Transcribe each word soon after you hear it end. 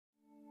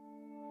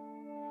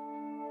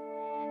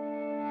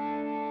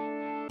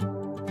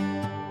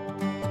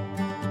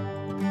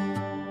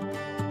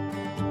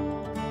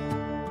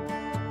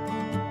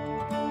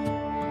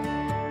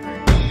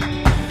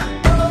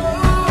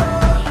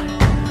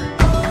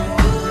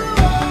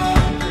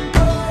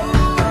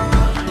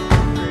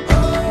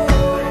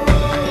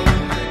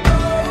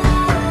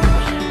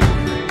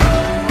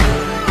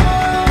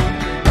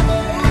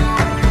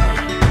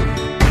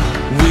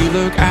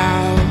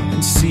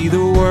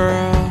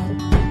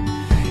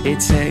It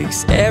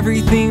takes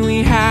everything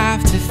we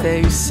have to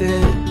face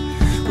it.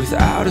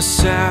 Without a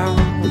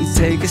sound, we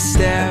take a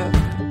step.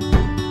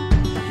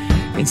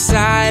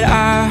 Inside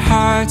our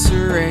hearts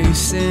are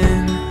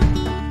racing.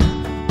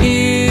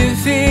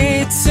 If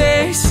it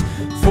takes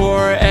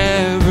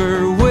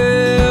forever,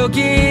 we'll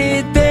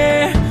get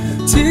there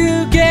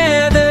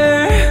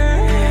together.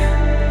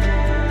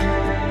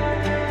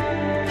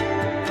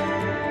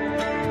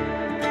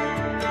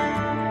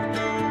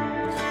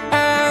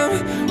 I'm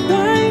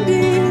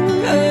winding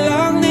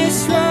along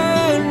this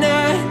road,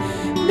 not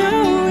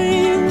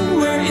knowing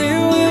where it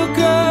will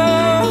go.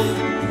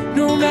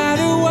 No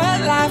matter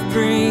what life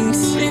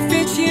brings, if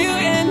it's you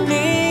and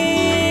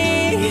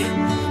me,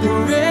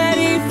 we're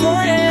ready for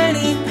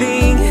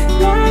anything.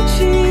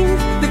 Watching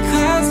the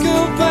clouds go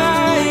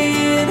by,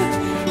 in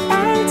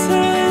our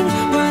time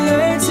we'll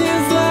learn to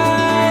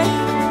fly.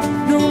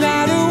 No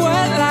matter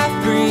what life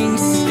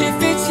brings, if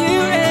it's you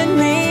and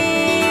me,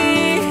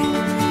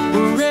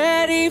 we're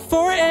ready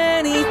for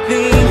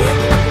anything.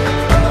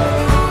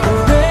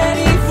 We're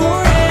ready for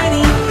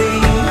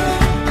anything.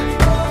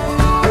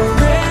 We're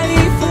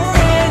ready for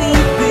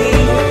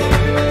anything.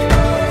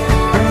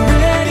 We're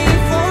ready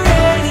for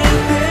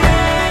anything.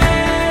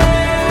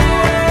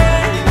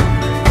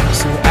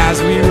 So as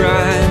we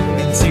run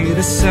into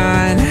the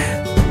sun,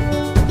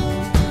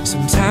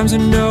 sometimes I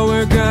know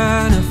we're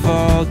gonna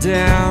fall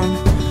down.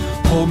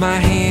 Hold my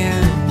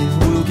hand and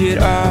we'll get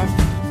up.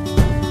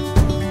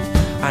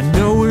 I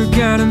know we're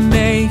gonna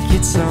make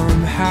it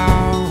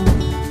somehow.